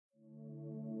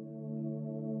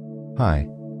Hi,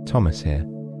 Thomas here.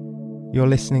 You're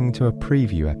listening to a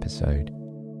preview episode.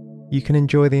 You can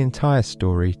enjoy the entire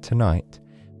story tonight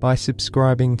by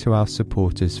subscribing to our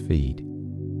supporters feed.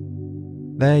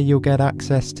 There you'll get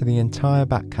access to the entire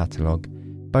back catalogue,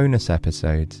 bonus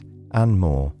episodes and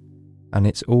more, and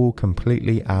it's all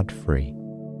completely ad-free.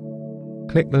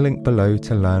 Click the link below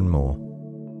to learn more.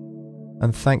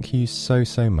 And thank you so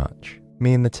much.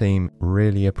 Me and the team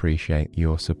really appreciate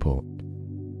your support.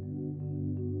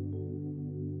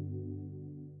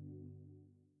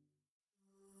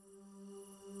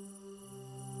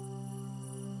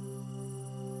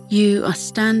 You are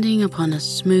standing upon a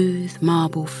smooth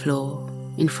marble floor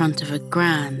in front of a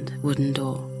grand wooden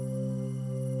door.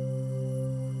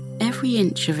 Every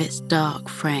inch of its dark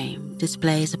frame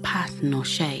displays a pattern or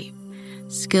shape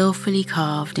skillfully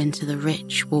carved into the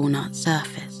rich walnut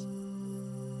surface.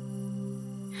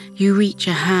 You reach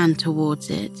a hand towards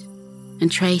it and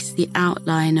trace the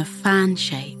outline of fan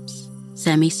shapes,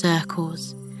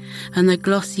 semicircles, and the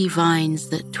glossy vines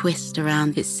that twist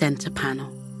around its center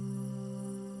panel.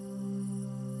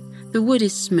 The wood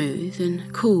is smooth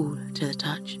and cool to the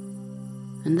touch,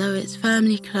 and though it's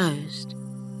firmly closed,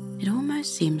 it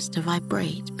almost seems to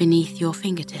vibrate beneath your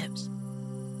fingertips.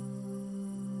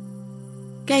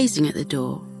 Gazing at the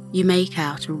door, you make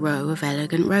out a row of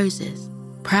elegant roses,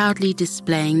 proudly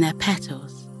displaying their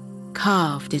petals,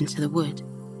 carved into the wood.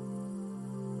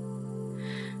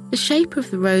 The shape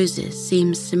of the roses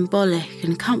seems symbolic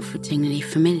and comfortingly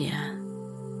familiar,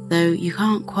 though you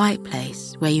can't quite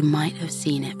place where you might have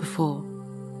seen it before.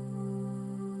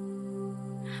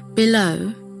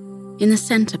 Below, in the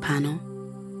center panel,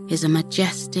 is a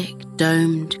majestic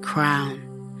domed crown,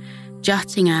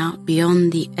 jutting out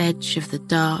beyond the edge of the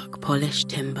dark polished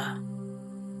timber.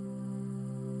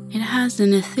 It has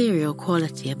an ethereal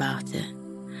quality about it,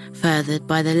 furthered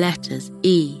by the letters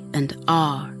E and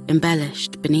R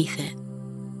embellished beneath it.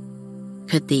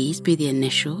 Could these be the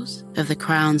initials of the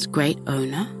crown's great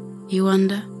owner, you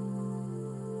wonder?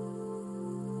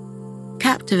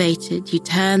 Captivated, you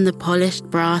turn the polished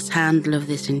brass handle of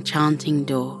this enchanting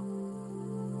door.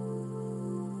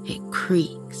 It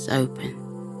creaks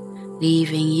open,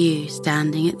 leaving you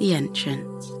standing at the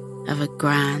entrance of a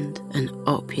grand and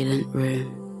opulent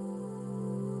room.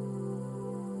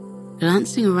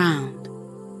 Glancing around,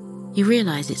 you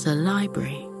realize it's a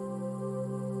library.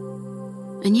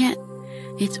 And yet,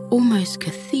 it's almost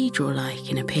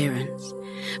cathedral-like in appearance,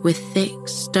 with thick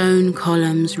stone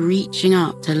columns reaching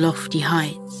up to lofty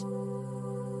heights.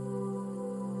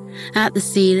 At the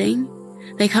ceiling,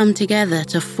 they come together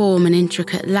to form an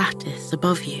intricate lattice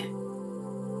above you.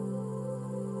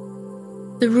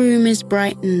 The room is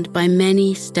brightened by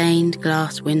many stained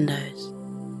glass windows.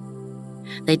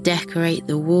 They decorate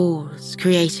the walls,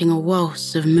 creating a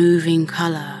waltz of moving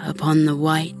colour upon the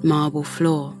white marble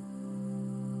floor.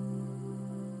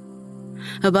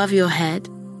 Above your head,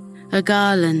 a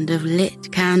garland of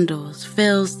lit candles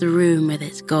fills the room with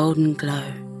its golden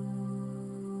glow.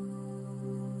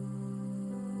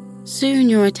 Soon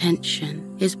your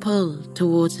attention is pulled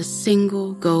towards a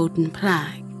single golden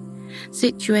plaque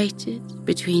situated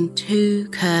between two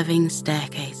curving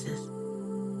staircases.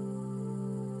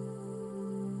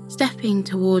 Stepping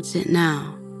towards it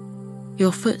now,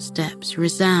 your footsteps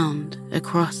resound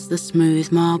across the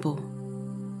smooth marble.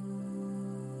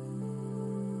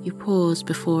 You pause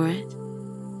before it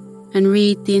and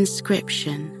read the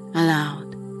inscription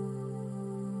aloud.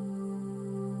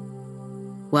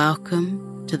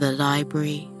 Welcome to the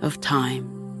Library of Time.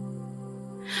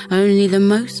 Only the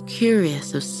most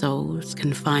curious of souls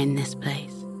can find this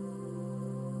place.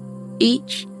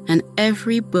 Each and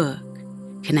every book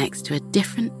connects to a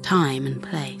different time and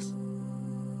place.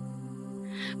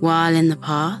 While in the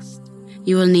past,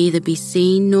 you will neither be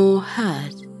seen nor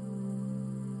heard.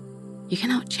 You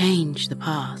cannot change the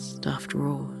past, after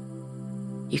all.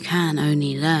 You can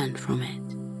only learn from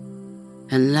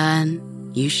it, and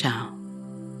learn you shall.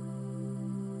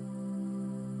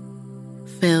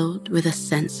 Filled with a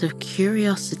sense of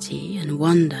curiosity and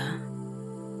wonder,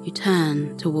 you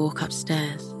turn to walk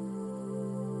upstairs.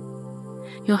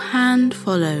 Your hand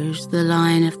follows the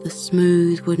line of the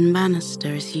smooth wooden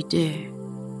banister as you do.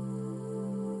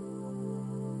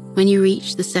 When you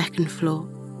reach the second floor,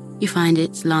 you find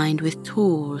it's lined with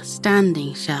tall,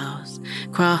 standing shelves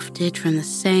crafted from the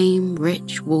same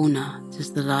rich walnut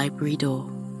as the library door.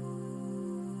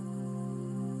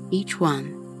 Each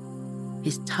one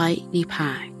is tightly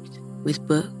packed with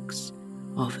books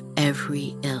of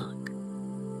every ilk.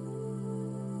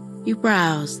 You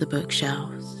browse the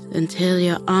bookshelves until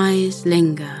your eyes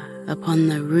linger upon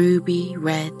the ruby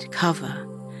red cover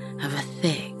of a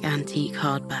thick antique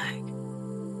hardback.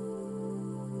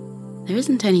 There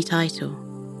isn't any title,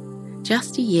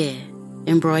 just a year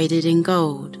embroidered in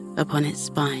gold upon its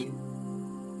spine.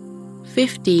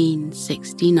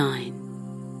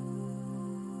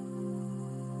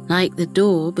 1569. Like the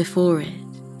door before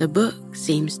it, the book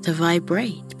seems to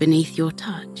vibrate beneath your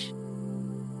touch.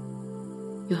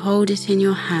 You hold it in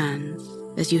your hands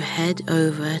as you head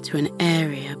over to an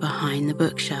area behind the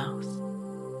bookshelves.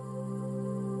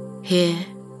 Here,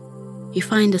 you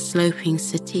find a sloping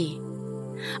settee,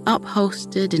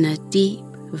 upholstered in a deep,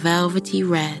 velvety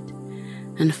red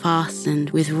and fastened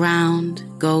with round,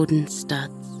 golden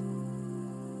studs.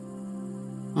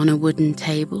 On a wooden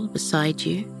table beside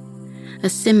you, a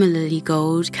similarly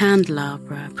gold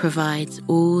candelabra provides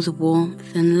all the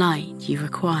warmth and light you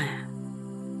require.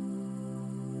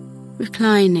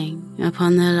 Reclining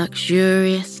upon the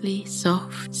luxuriously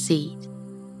soft seat,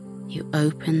 you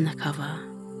open the cover,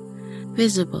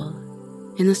 visible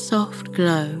in the soft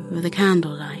glow of the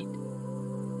candlelight.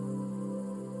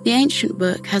 The ancient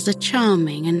book has a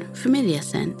charming and familiar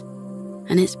scent,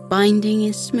 and its binding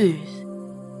is smooth.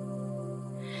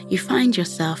 You find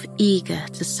yourself eager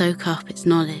to soak up its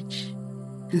knowledge,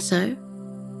 and so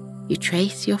you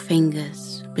trace your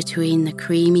fingers between the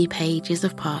creamy pages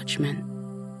of parchment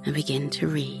and begin to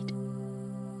read.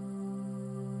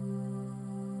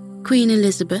 Queen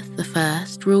Elizabeth I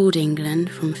ruled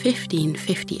England from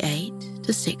 1558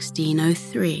 to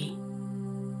 1603.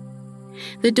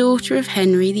 The daughter of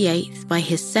Henry VIII by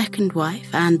his second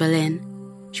wife, Anne Boleyn,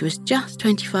 she was just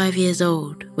 25 years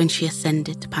old when she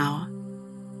ascended to power.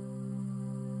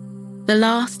 The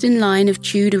last in line of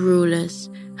Tudor rulers,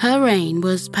 her reign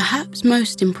was perhaps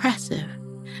most impressive,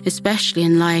 especially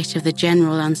in light of the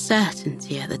general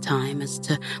uncertainty at the time as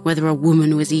to whether a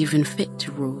woman was even fit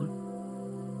to rule.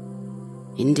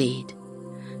 Indeed,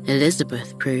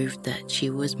 Elizabeth proved that she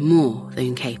was more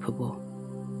than capable.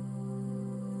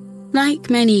 Like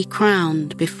many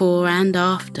crowned before and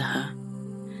after her,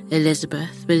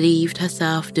 Elizabeth believed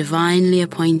herself divinely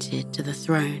appointed to the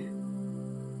throne.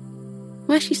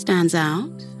 Where she stands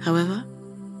out, however,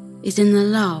 is in the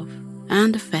love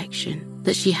and affection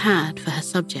that she had for her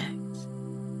subjects,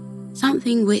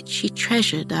 something which she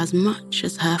treasured as much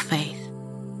as her faith.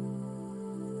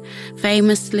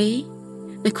 Famously,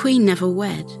 the Queen never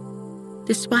wed,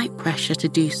 despite pressure to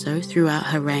do so throughout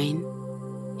her reign,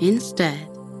 instead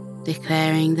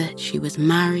declaring that she was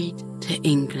married to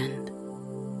England.